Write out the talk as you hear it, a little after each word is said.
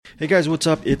Hey guys, what's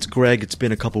up? It's Greg. It's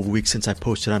been a couple of weeks since I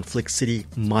posted on Flick City.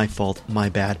 My fault, my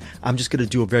bad. I'm just going to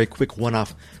do a very quick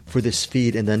one-off for this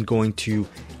feed and then going to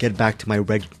get back to my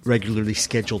regularly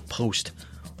scheduled post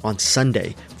on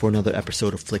Sunday for another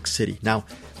episode of Flick City. Now,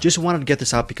 just wanted to get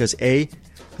this out because A,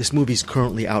 this movie's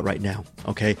currently out right now,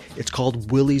 okay? It's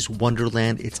called Willy's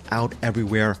Wonderland. It's out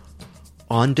everywhere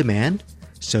on demand,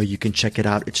 so you can check it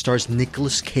out. It stars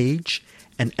Nicolas Cage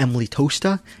and Emily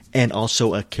Tosta, and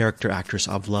also a character actress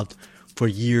I've loved for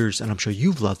years, and I'm sure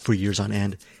you've loved for years on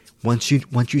end. Once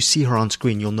you see her on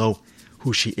screen, you'll know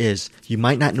who she is. You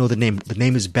might not know the name. The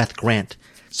name is Beth Grant.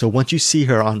 So once you see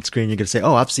her on screen, you're going to say,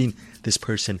 oh, I've seen this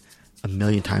person a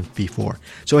million times before.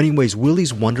 So anyways,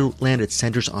 Willy's Wonderland, it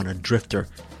centers on a drifter,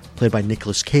 played by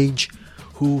Nicolas Cage,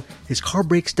 who his car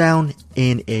breaks down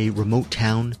in a remote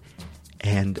town,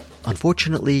 and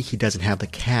unfortunately, he doesn't have the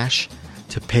cash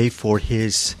to pay for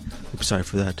his, oops, sorry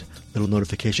for that little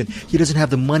notification. He doesn't have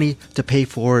the money to pay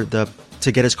for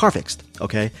to get his car fixed,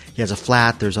 okay? He has a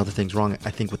flat, there's other things wrong, I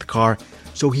think, with the car.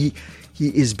 So he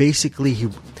is basically,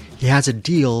 he has a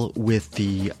deal with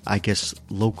the, I guess,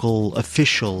 local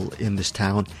official in this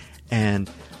town,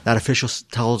 and that official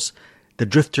tells the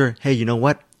drifter, hey, you know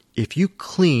what? If you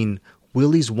clean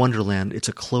Willy's Wonderland, it's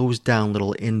a closed down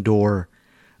little indoor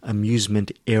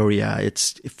amusement area.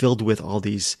 It's filled with all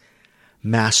these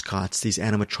mascots, these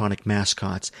animatronic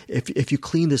mascots. If you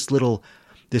clean this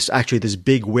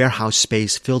big warehouse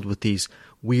space filled with these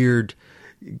weird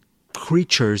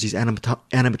creatures, these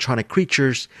animatronic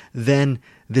creatures, then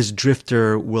this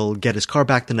drifter will get his car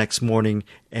back the next morning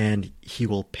and he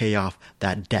will pay off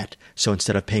that debt. So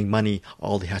instead of paying money,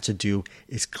 all he has to do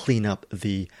is clean up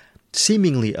the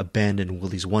seemingly abandoned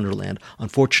Willy's Wonderland.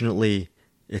 Unfortunately,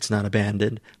 it's not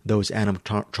abandoned. Those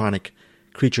animatronic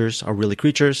creatures are really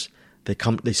creatures.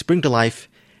 They spring to life.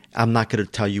 I'm not going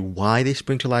to tell you why they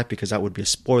spring to life because that would be a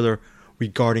spoiler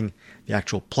regarding the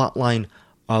actual plot line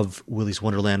of Willy's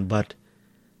Wonderland. But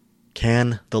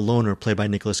can the loner, played by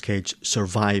Nicolas Cage,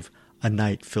 survive a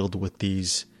night filled with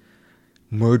these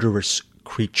murderous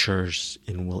creatures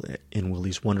in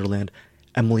Willy's Wonderland?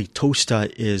 Emily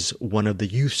Tosta is one of the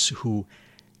youths who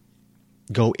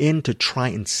go in to try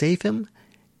and save him,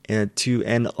 and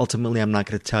ultimately I'm not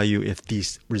going to tell you if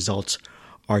these results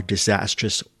are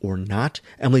disastrous or not.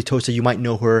 Emily Tosta, you might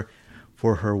know her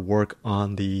for her work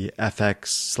on the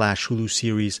FX/Hulu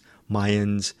series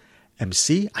Mayans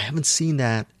MC. I haven't seen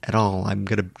that at all. I'm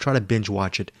going to try to binge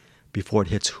watch it before it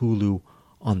hits Hulu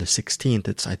on the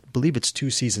 16th. I believe it's 2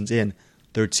 seasons in.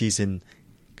 Third season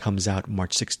comes out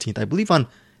March 16th. I believe on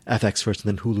FX first and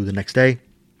then Hulu the next day.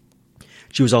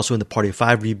 She was also in the Party of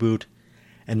Five reboot,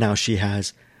 and now she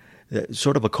has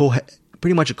sort of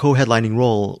pretty much a co-headlining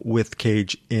role with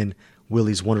Cage in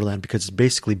Willy's Wonderland because it's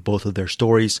basically both of their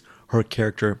stories. Her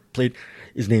character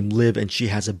is named Liv, and she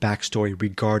has a backstory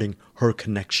regarding her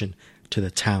connection to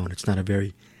the town. It's not a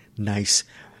very nice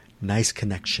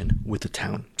connection with the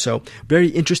town. So, very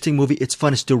interesting movie. It's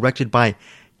fun. It's directed by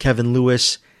Kevin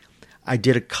Lewis. I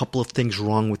did a couple of things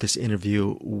wrong with this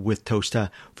interview with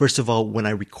Tosta. First of all, when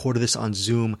I recorded this on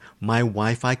Zoom, my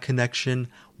Wi-Fi connection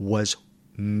was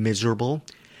miserable,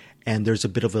 and there's a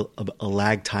bit of a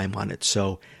lag time on it.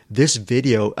 So this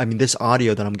audio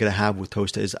that I'm going to have with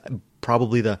Tosta is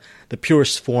probably the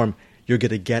purest form you're going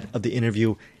to get of the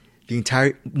interview.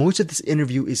 Most of this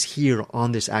interview is here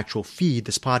on this actual feed,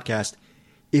 this podcast.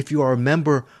 If you are a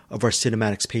member of our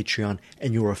Cinematics Patreon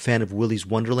and you are a fan of Willy's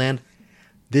Wonderland,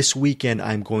 this weekend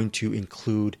I'm going to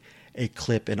include a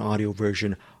clip, an audio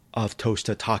version of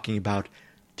Tosta talking about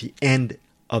the end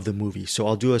of the movie. So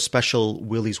I'll do a special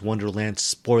Willy's Wonderland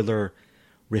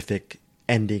spoiler-rific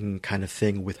ending kind of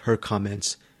thing with her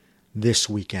comments this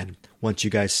weekend once you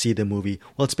guys see the movie.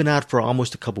 Well, it's been out for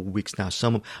almost a couple of weeks now.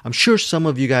 I'm sure some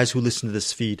of you guys who listen to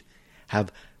this feed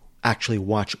have actually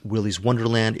watched Willy's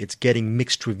Wonderland. It's getting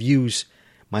mixed reviews.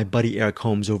 My buddy Eric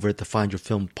Holmes over at the Find Your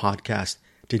Film podcast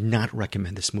did not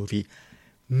recommend this movie.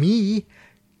 Me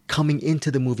coming into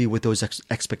the movie with those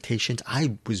expectations,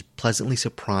 I was pleasantly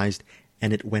surprised,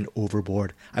 and it went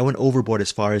overboard. I went overboard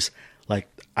as far as, I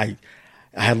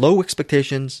had low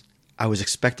expectations. I was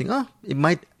expecting, it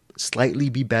might slightly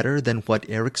be better than what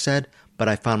Eric said, but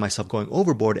I found myself going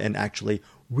overboard and actually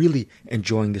really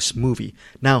enjoying this movie.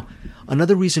 Now,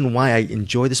 another reason why I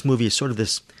enjoy this movie is sort of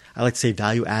this, I like to say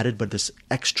value added, but this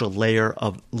extra layer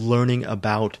of learning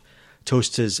about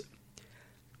Tosta's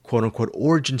quote-unquote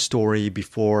origin story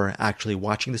before actually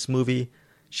watching this movie.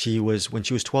 When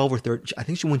she was 12 or 13, I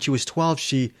think when she was 12,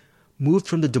 she moved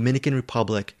from the Dominican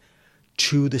Republic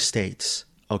to the States,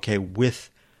 with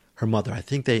her mother. I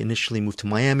think they initially moved to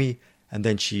Miami, and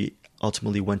then she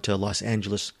ultimately went to Los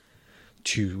Angeles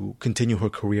to continue her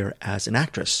career as an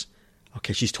actress.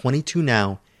 Okay, she's 22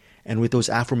 now, and with those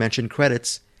aforementioned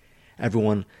credits,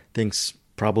 everyone thinks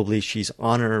probably she's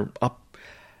on her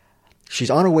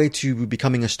way to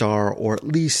becoming a star, or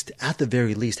at the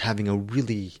very least, having a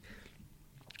really,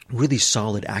 really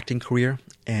solid acting career.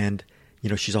 And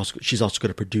she's also going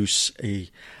to produce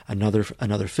another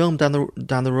film down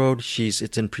the road.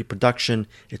 It's in pre-production.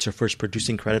 It's her first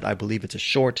producing credit. I believe it's a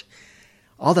short.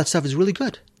 All that stuff is really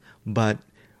good. But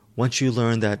once you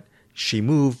learn that she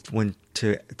went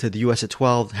to the U.S. at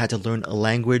 12, had to learn a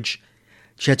language.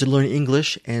 She had to learn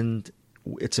English, and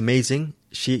it's amazing.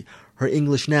 Her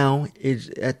English now is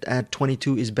at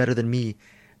 22 is better than me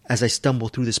as I stumble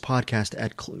through this podcast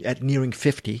at nearing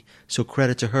 50. So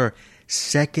credit to her.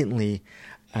 Secondly,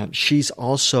 she's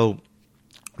also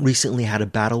recently had a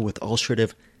battle with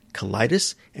ulcerative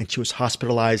colitis, and she was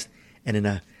hospitalized. And in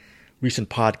a recent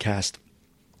podcast,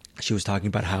 she was talking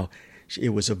about how it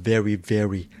was a very,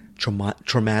 very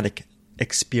traumatic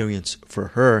experience for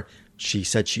her. She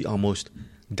said she almost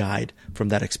died from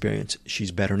that experience.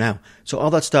 She's better now. So all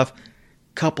that stuff,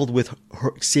 coupled with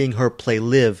her, seeing her play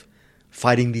Liv,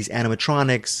 fighting these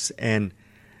animatronics and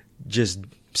just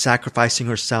sacrificing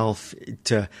herself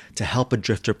to help a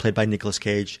drifter played by Nicolas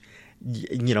Cage,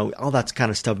 all that kind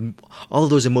of stuff, all of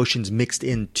those emotions mixed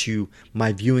into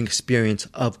my viewing experience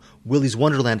of Willy's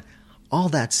Wonderland. All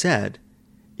that said,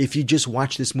 if you just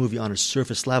watch this movie on a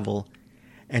surface level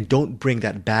and don't bring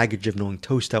that baggage of knowing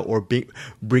Tosta, or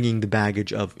bringing the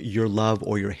baggage of your love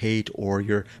or your hate or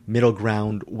your middle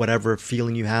ground, whatever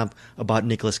feeling you have about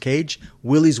Nicolas Cage,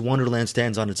 Willy's Wonderland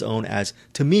stands on its own as,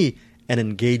 to me, an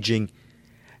engaging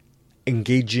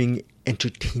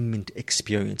entertainment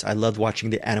experience. I loved watching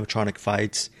the animatronic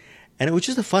fights, and it was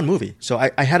just a fun movie. So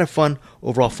I had a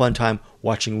overall fun time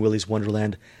watching Willy's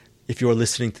Wonderland. If you're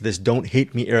listening to this, don't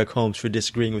hate me, Eric Holmes, for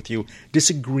disagreeing with you.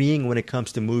 Disagreeing when it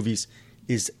comes to movies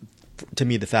is, to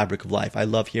me, the fabric of life. I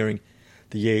love hearing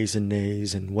the yays and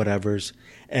nays and whatevers,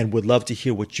 and would love to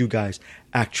hear what you guys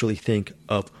actually think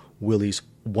of Willy's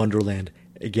Wonderland.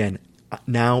 Again,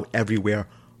 now everywhere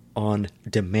on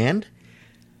demand.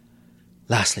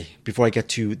 Lastly, before I get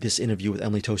to this interview with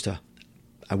Emily Tosta,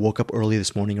 I woke up early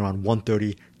this morning around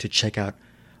 1:30 to check out,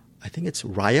 I think it's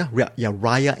Raya. Yeah,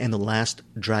 Raya and the Last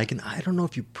Dragon. I don't know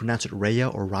if you pronounce it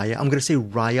Raya or Raya. I'm going to say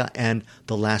Raya and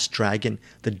the Last Dragon,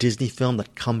 the Disney film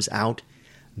that comes out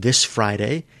this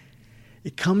Friday.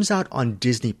 It comes out on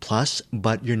Disney Plus,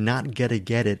 but you're not going to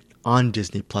get it on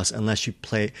Disney Plus unless you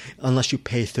pay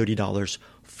 $30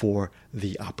 for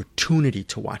the opportunity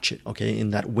to watch it, okay,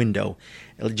 in that window.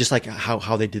 Just like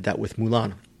how they did that with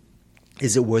Mulan.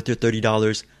 Is it worth your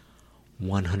 $30?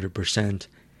 100%.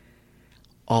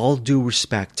 All due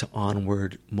respect to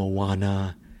Onward,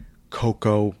 Moana,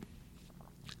 Coco,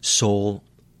 Soul.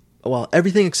 Well,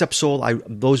 everything except Soul.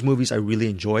 Those movies I really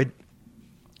enjoyed.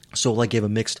 Soul, I gave a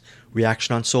mixed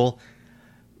reaction on Soul.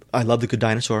 I love The Good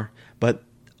Dinosaur. But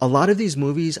a lot of these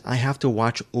movies I have to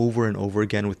watch over and over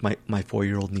again with my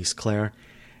 4-year-old niece Claire.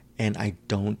 And I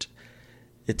don't.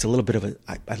 It's a little bit of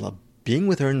I love being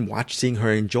with her and seeing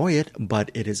her enjoy it, but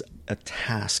it is a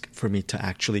task for me to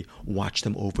actually watch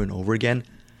them over and over again.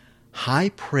 High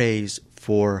praise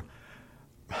for,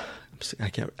 I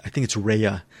think it's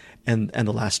Raya and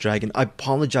the Last Dragon. I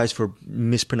apologize for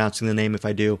mispronouncing the name if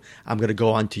I do. I'm going to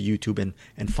go onto YouTube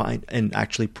and find and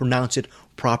actually pronounce it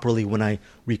properly when I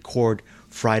record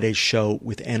Friday's show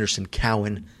with Anderson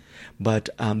Cowan. But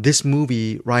this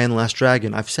movie, Raya and the Last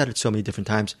Dragon, I've said it so many different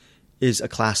times, is a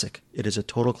classic. It is a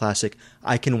total classic.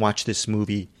 I can watch this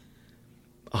movie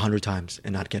 100 times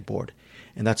and not get bored.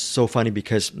 And that's so funny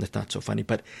because, it's not so funny,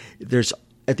 but there's,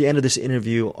 at the end of this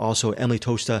interview, also Emily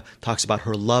Tosta talks about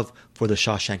her love for The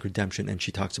Shawshank Redemption, and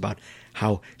she talks about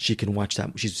how she can watch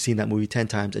that. She's seen that movie 10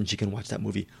 times, and she can watch that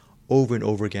movie over and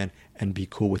over again and be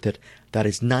cool with it. That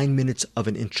is 9 minutes of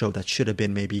an intro that should have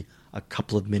been maybe a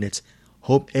couple of minutes.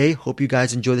 Hope you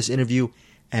guys enjoy this interview,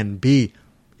 and B,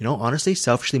 honestly,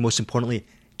 selfishly, most importantly,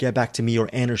 get back to me or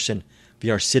Anderson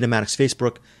via our Cinematics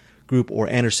Facebook group or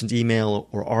Anderson's email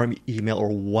or our email or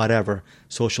whatever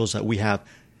socials that we have.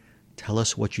 Tell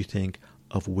us what you think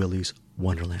of Willy's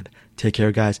Wonderland. Take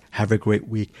care, guys. Have a great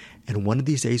week. And one of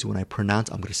these days when I pronounce,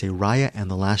 I'm going to say Raya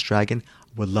and the Last Dragon. I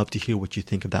would love to hear what you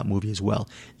think of that movie as well,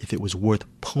 if it was worth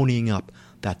ponying up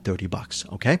that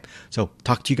 $30, okay? So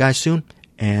talk to you guys soon.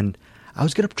 And I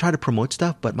was going to try to promote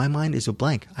stuff, but my mind is a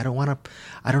blank. I don't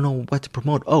know what to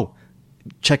promote. Oh,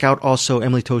 check out also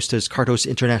Emily Tosta's Cartos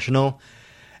International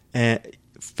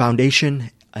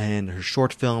Foundation and her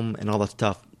short film and all that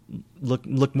stuff.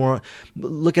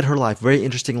 Look at her life, very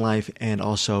interesting life, and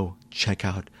also check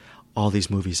out all these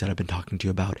movies that I've been talking to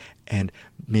you about, and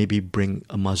maybe bring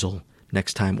a muzzle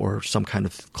next time or some kind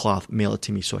of cloth, mail it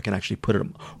to me so I can actually put it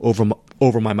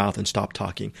over my mouth and stop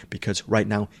talking. Because right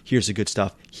now, here's the good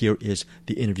stuff. Here is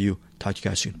the interview. Talk to you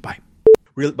guys soon. Bye.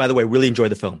 Really, by the way, really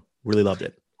enjoyed the film. Really loved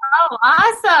it. Oh,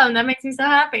 awesome. That makes me so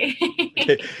happy.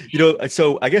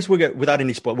 So I guess without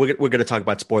any spoil, we're going to talk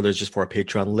about spoilers just for our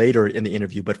Patreon later in the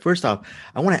interview. But first off,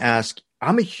 I want to ask,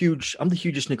 I'm the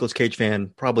hugest Nicolas Cage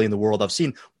fan probably in the world. I've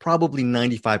seen probably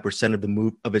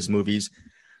 95% of his movies.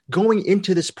 Going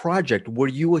into this project, were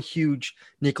you a huge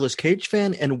Nicolas Cage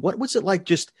fan? And what was it like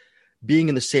just being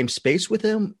in the same space with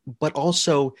him? But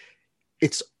also,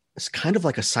 it's kind of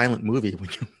like a silent movie when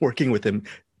you're working with him.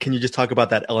 Can you just talk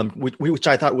about that element, which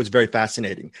I thought was very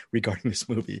fascinating regarding this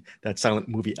movie, that silent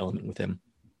movie element with him?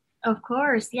 Of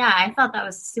course. Yeah, I thought that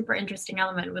was a super interesting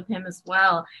element with him as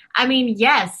well. I mean,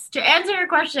 yes, to answer your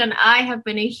question, I have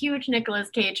been a huge Nicolas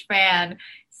Cage fan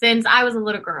since I was a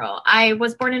little girl. I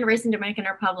was born and raised in Dominican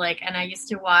Republic, and I used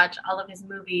to watch all of his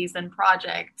movies and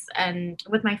projects and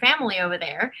with my family over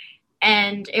there.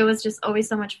 And it was just always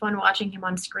so much fun watching him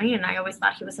on screen. I always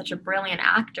thought he was such a brilliant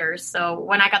actor. So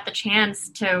when I got the chance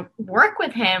to work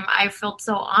with him, I felt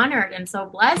so honored and so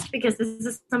blessed because this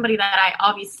is somebody that I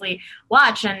obviously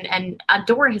watch and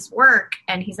adore his work.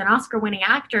 And he's an Oscar-winning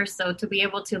actor. So to be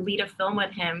able to lead a film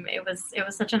with him, it was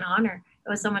such an honor. It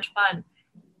was so much fun.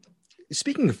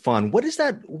 Speaking of fun, what is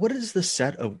the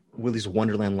set of Willy's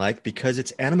Wonderland like? Because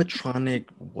it's animatronic,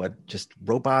 just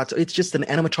robots. It's just an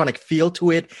animatronic feel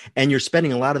to it. And you're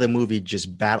spending a lot of the movie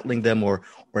just battling them or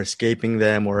escaping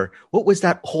them. Or what was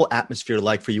that whole atmosphere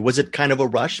like for you? Was it kind of a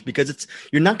rush? Because it's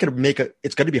going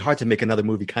to be hard to make another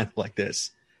movie kind of like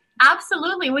this.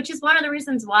 Absolutely, which is one of the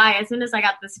reasons why as soon as I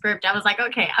got the script, I was like,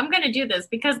 okay, I'm going to do this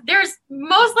because there's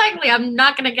most likely I'm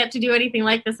not going to get to do anything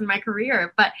like this in my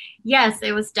career. But yes,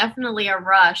 it was definitely a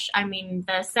rush. I mean,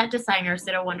 the set designers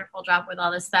did a wonderful job with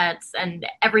all the sets and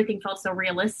everything felt so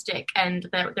realistic and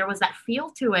there was that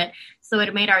feel to it. So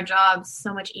it made our jobs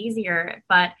so much easier.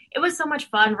 But it was so much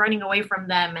fun running away from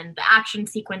them and the action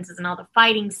sequences and all the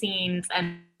fighting scenes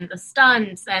and the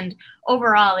stunts, and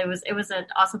overall it was an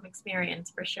awesome experience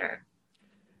for sure.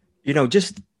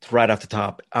 Just right off the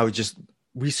top, I was just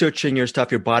researching your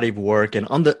stuff, your body of work, and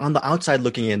on the outside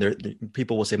looking in, there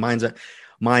people will say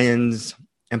Mayans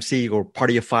MC or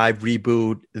Party of Five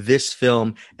reboot this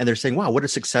film, and they're saying, wow, what a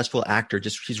successful actor,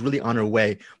 just she's really on her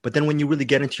way. But then when you really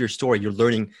get into your story, you're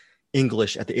learning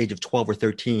English at the age of 12 or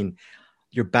 13,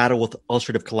 your battle with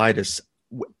ulcerative colitis.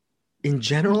 In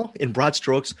general, in broad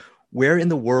strokes, where in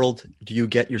the world do you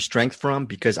get your strength from?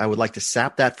 Because I would like to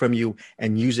sap that from you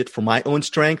and use it for my own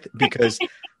strength. Because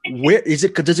where is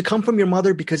it? Does it come from your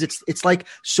mother? Because it's like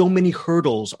so many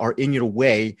hurdles are in your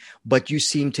way, but you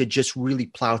seem to just really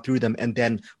plow through them and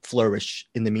then flourish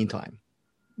in the meantime.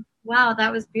 Wow,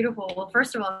 that was beautiful. Well,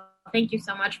 first of all, thank you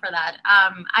so much for that.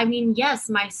 I mean, yes,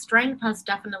 my strength has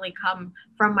definitely come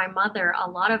from my mother, a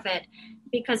lot of it,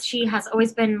 because she has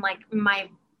always been like my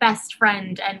best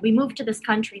friend, and we moved to this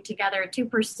country together to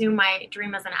pursue my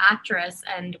dream as an actress,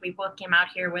 and we both came out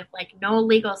here with like no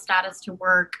legal status to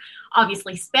work.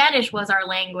 Obviously Spanish was our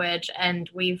language, and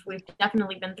we've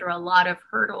definitely been through a lot of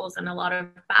hurdles and a lot of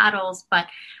battles, but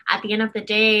at the end of the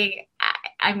day,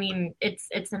 I mean, it's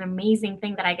an amazing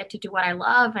thing that I get to do what I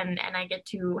love, and I get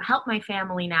to help my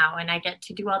family now, and I get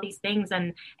to do all these things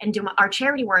and do our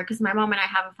charity work, because my mom and I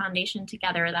have a foundation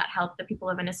together that help the people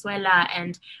of Venezuela,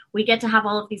 and we get to have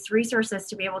all of these resources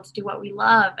to be able to do what we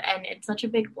love, and it's such a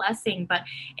big blessing. But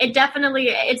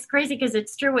it's crazy because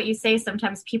it's true what you say.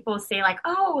 Sometimes people say like,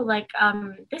 oh, like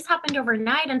this happened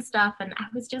overnight and stuff, and I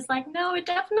was just like, no, it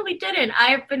definitely didn't.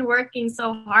 I've been working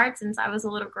so hard since I was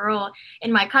a little girl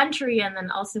in my country, and then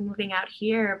also moving out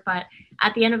here. But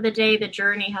at the end of the day, the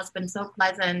journey has been so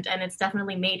pleasant, and it's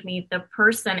definitely made me the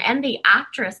person and the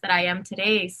actress that I am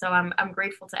today. So I'm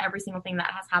grateful to every single thing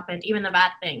that has happened, even the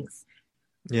bad things.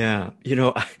 Yeah.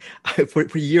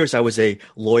 For years, I was a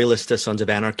loyalist to Sons of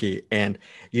Anarchy. And,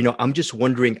 I'm just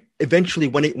wondering, eventually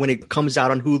when it comes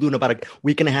out on Hulu in about a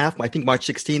week and a half, I think March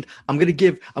 16th, I'm going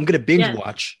to binge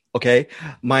watch. Okay.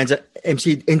 Mine's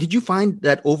MC. And did you find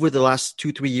that over the last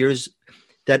 2-3 years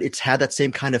that it's had that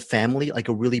same kind of family, like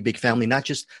a really big family, not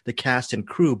just the cast and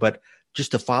crew, but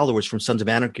just the followers from Sons of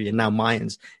Anarchy and now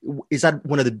Mayans? Is that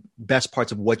one of the best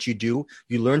parts of what you do?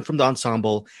 You learn from the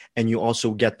ensemble and you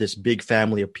also get this big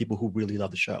family of people who really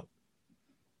love the show.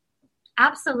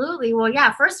 Absolutely. Well,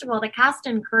 yeah, first of all, the cast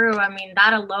and crew, I mean,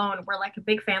 that alone, we're like a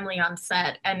big family on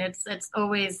set, and it's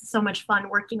always so much fun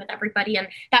working with everybody, and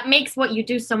that makes what you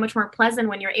do so much more pleasant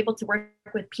when you're able to work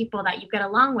with people that you get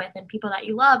along with and people that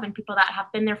you love and people that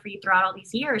have been there for you throughout all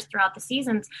these years, throughout the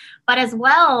seasons. But as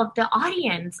well, the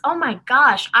audience. Oh my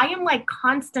gosh, I am like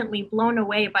constantly blown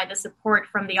away by the support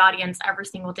from the audience every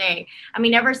single day. I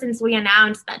mean, ever since we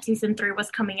announced that season 3 was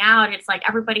coming out, it's like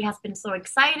everybody has been so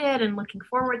excited and looking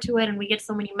forward to it, and we get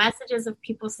so many messages of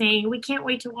people saying we can't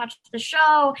wait to watch the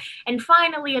show, and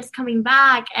finally it's coming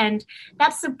back. And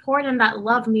that support and that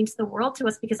love means the world to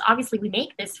us, because obviously we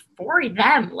make this for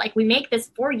them. Like, we make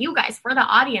this for you guys, for the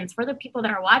audience, for the people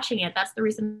that are watching it. That's the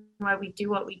reason why we do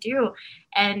what we do,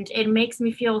 and it makes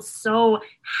me feel so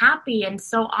happy and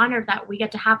so honored that we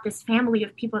get to have this family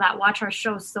of people that watch our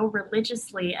show so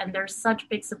religiously, and they're such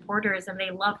big supporters and they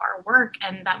love our work,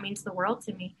 and that means the world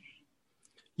to me.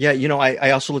 Yeah,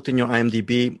 I also looked in your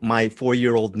IMDb. My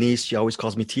 4-year-old niece, she always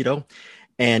calls me Tito,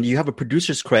 and you have a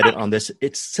producer's credit on this.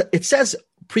 It says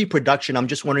pre-production. I'm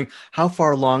just wondering, how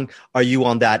far along are you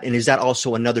on that? And is that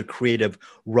also another creative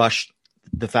rush,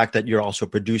 the fact that you're also a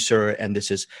producer and this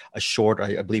is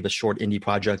I believe a short indie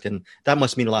project, and that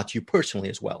must mean a lot to you personally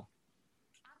as well?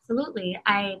 Absolutely.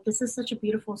 This is such a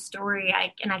beautiful story.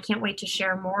 And I can't wait to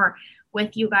share more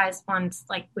with you guys once,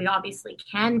 like, we obviously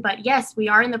can. But yes, we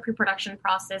are in the pre-production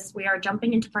process. We are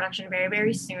jumping into production very,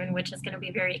 very soon, which is going to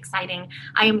be very exciting.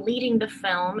 I am leading the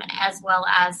film, as well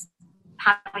as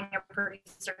having a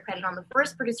producer credit on the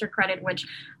first producer credit, which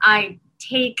I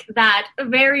take that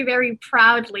very, very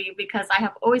proudly, because I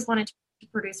have always wanted to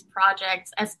produce projects,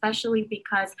 especially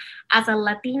because as a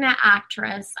Latina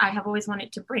actress, I have always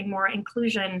wanted to bring more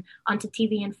inclusion onto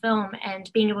TV and film,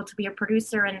 and being able to be a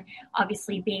producer and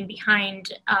obviously being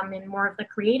behind in more of the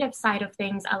creative side of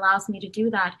things allows me to do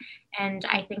that. And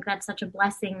I think that's such a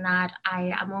blessing that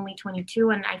I'm only 22,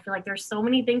 and I feel like there's so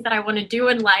many things that I want to do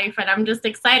in life, and I'm just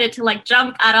excited to like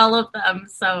jump at all of them.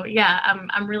 So yeah,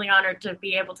 I'm really honored to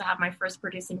be able to have my first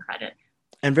producing credit.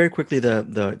 And very quickly,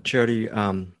 the charity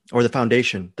or the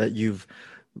foundation that you've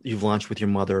launched with your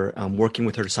mother, working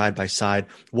with her side by side.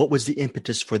 What was the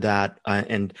impetus for that,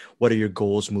 and what are your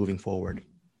goals moving forward?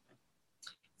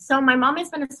 So my mom is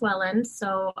Venezuelan,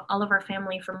 so all of our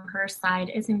family from her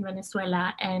side is in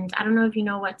Venezuela. And I don't know if you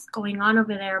know what's going on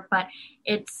over there, but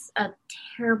it's a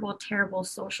terrible, terrible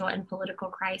social and political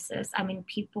crisis. I mean,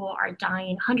 people are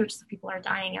dying, hundreds of people are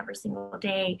dying every single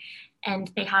day.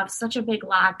 And they have such a big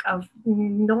lack of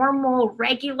normal,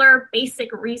 regular,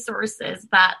 basic resources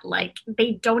that like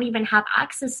they don't even have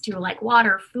access to, like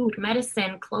water, food,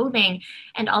 medicine, clothing,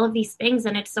 and all of these things.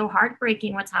 And it's so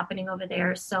heartbreaking what's happening over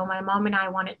there. So my mom and I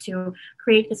wanted to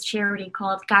create this charity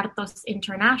called Cartos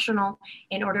International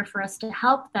in order for us to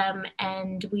help them.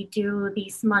 And we do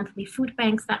these monthly food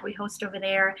banks that we host over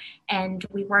there. And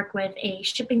we work with a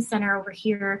shipping center over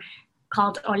here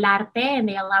called Olarte, and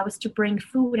they allow us to bring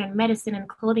food and medicine and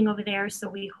clothing over there. So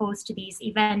we host these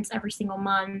events every single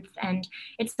month, and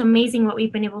it's amazing what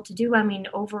we've been able to do. I mean,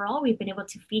 overall, we've been able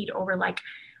to feed over like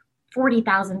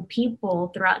 40,000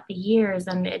 people throughout the years,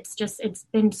 and it's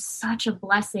been such a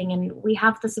blessing. And we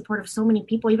have the support of so many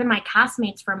people, even my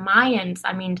castmates from Mayans.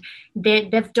 I mean,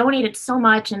 they've donated so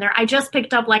much, and I just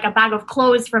picked up like a bag of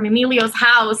clothes from Emilio's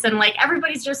house, and like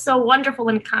everybody's just so wonderful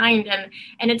and kind, and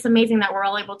it's amazing that we're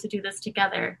all able to do this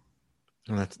together.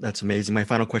 Well, that's amazing. My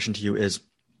final question to you is,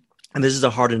 and this is a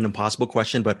hard and impossible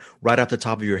question, but right off the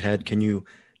top of your head, can you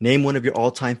name one of your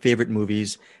all-time favorite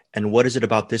movies, and what is it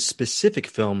about this specific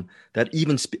film that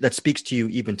that speaks to you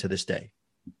even to this day?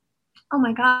 Oh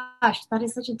my gosh, that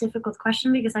is such a difficult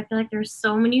question, because I feel like there's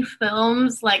so many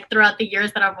films like throughout the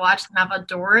years that I've watched and I've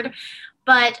adored.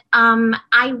 But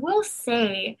I will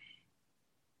say,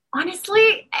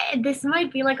 honestly, this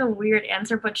might be like a weird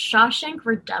answer, but Shawshank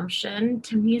Redemption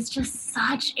to me is just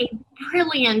such a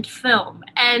brilliant film.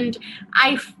 And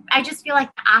I just feel like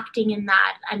acting in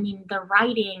that, I mean, the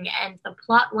writing and the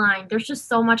plot line, there's just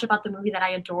so much about the movie that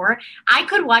I adore. I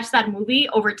could watch that movie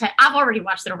I've already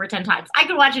watched it over 10 times. I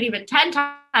could watch it even 10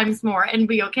 times more and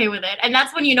be okay with it. And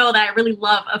that's when you know that I really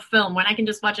love a film, when I can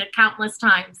just watch it countless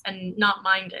times and not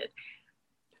mind it.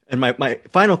 And my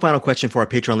final question for our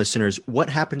Patreon listeners: what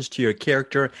happens to your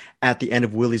character at the end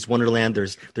of Willy's Wonderland?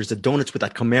 There's the donuts with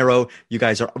that Camaro. You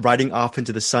guys are riding off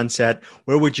into the sunset.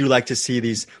 Where would you like to see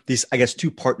these I guess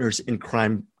two partners in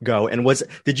crime go? And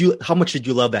how much did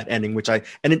you love that ending?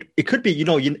 It could be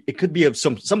it could be of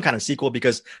some kind of sequel,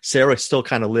 because Sarah still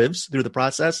kind of lives through the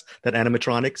process, that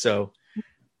animatronic. So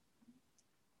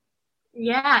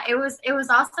yeah, it was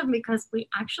awesome, because we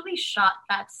actually shot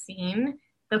that scene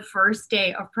the first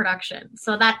day of production.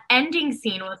 So that ending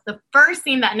scene was the first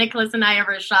scene that Nicholas and I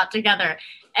ever shot together.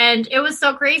 And it was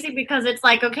so crazy because it's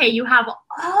like, okay, you have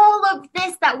all of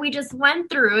this that we just went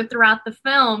through throughout the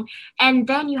film. And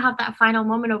then you have that final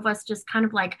moment of us just kind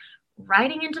of like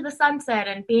riding into the sunset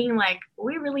and being like,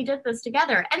 we really did this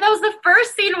together. And that was the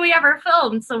first scene we ever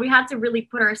filmed. So we had to really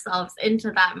put ourselves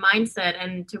into that mindset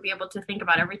and to be able to think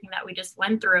about everything that we just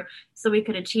went through so we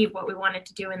could achieve what we wanted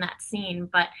to do in that scene.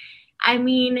 But I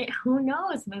mean, who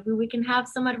knows? Maybe we can have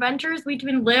some adventures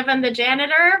between Liv and the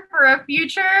janitor for a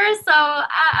future. So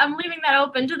I'm leaving that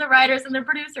open to the writers and the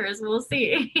producers. We'll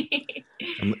see.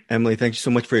 Emily, thank you so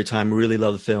much for your time. Really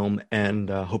love the film and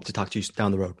hope to talk to you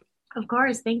down the road. Of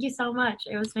course. Thank you so much.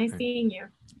 It was nice seeing you.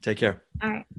 Take care. All right.